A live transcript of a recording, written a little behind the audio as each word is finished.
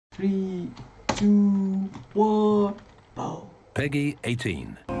3, 2, 1, bow. Peggy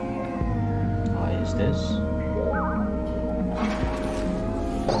 18. What is this?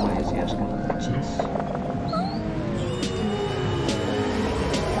 Why is he asking for cheese?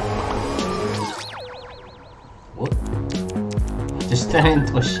 What? Just turn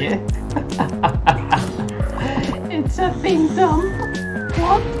into a shit? It's a thing dump.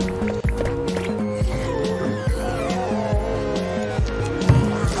 What?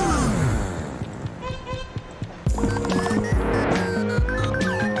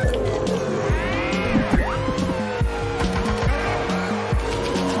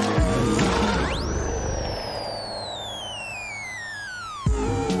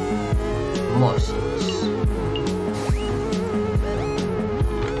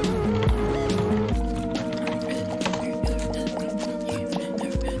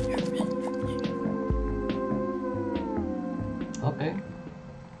 Okay.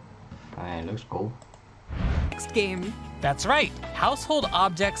 It looks cool. Next game. That's right. Household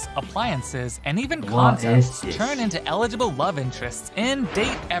objects, appliances, and even concepts turn into eligible love interests in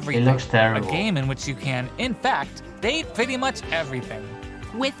Date Everything. It looks terrible. A game in which you can, in fact, date pretty much everything.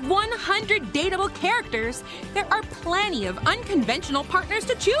 With 100 dateable characters, there are plenty of unconventional partners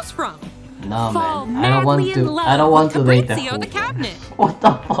to choose from. No, Fall man. I don't want madly in to. love I don't want with to date the Fabrizio the cabinet. What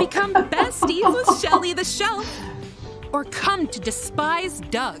the fuck? Become besties with Shelly the shelf. Or come to despise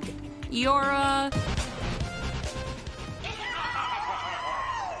Doug. Your,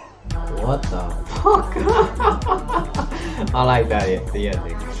 What the fuck? I like that, the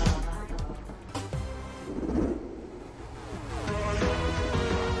ending.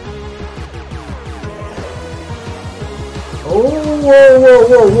 Oh, whoa, whoa,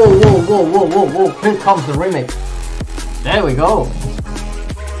 whoa, whoa, whoa, whoa, whoa, whoa, whoa. Here comes the remix. There we go.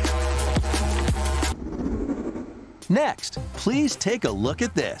 Next, please take a look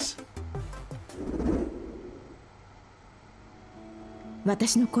at this.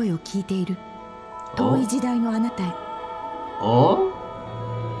 私の声を聞いている遠い時代のあなたへ Oh?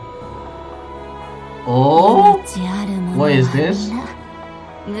 Oh? What is this?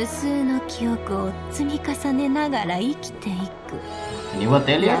 無数の記憶を積み重ねながら生きていく Can you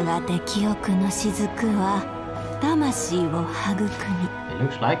what tell you? やがて記憶の雫は魂を育み It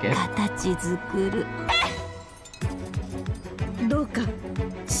looks like it. 形作るどうか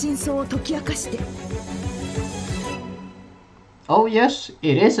真相を解き明かして Oh yes,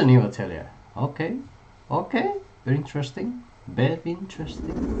 it is a new atelier. Okay, okay, very interesting, very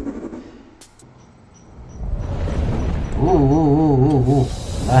interesting. Ooh, ooh, ooh, ooh, ooh.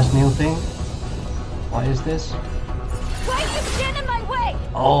 Last new thing. What is this? Why are you standing in my way?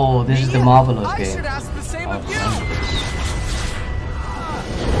 Oh, this is the marvelous game. I should ask the same of you.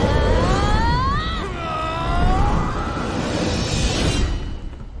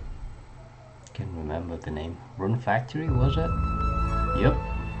 Can't remember the name. Rune Factory, was it? Yep.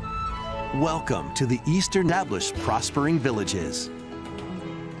 Welcome to the Eastern established prospering villages.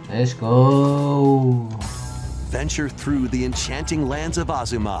 Let's go. Venture through the enchanting lands of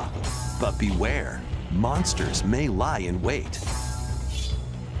Azuma. But beware, monsters may lie in wait.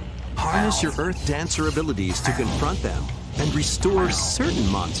 Harness your Earth Dancer abilities to confront them and restore certain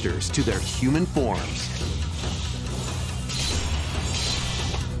monsters to their human forms.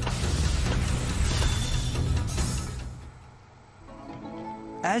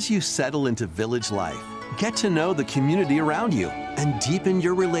 As you settle into village life, get to know the community around you and deepen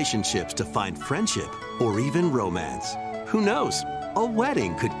your relationships to find friendship or even romance. Who knows? A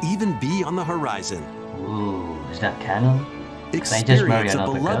wedding could even be on the horizon. Ooh, is that canon? Experience a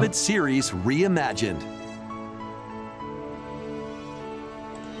beloved series reimagined.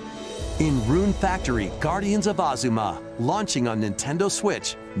 In Rune Factory, Guardians of Azuma, launching on Nintendo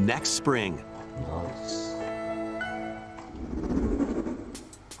Switch next spring. Nice.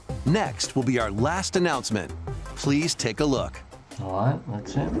 Next will be our last announcement. Please take a look. Alright,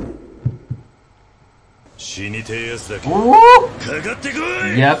 that's it. Ooh!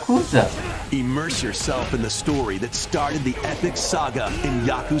 Yakuza. Immerse yourself in the story that started the epic saga in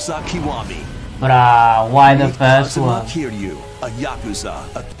Yakuza Kiwami. Bruh, why the first Kazuma one? Kiryu, a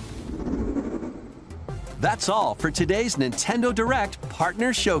Yakuza. That's all for today's Nintendo Direct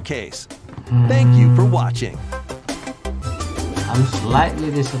Partner Showcase. Thank you for watching. I'm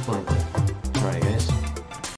slightly disappointed.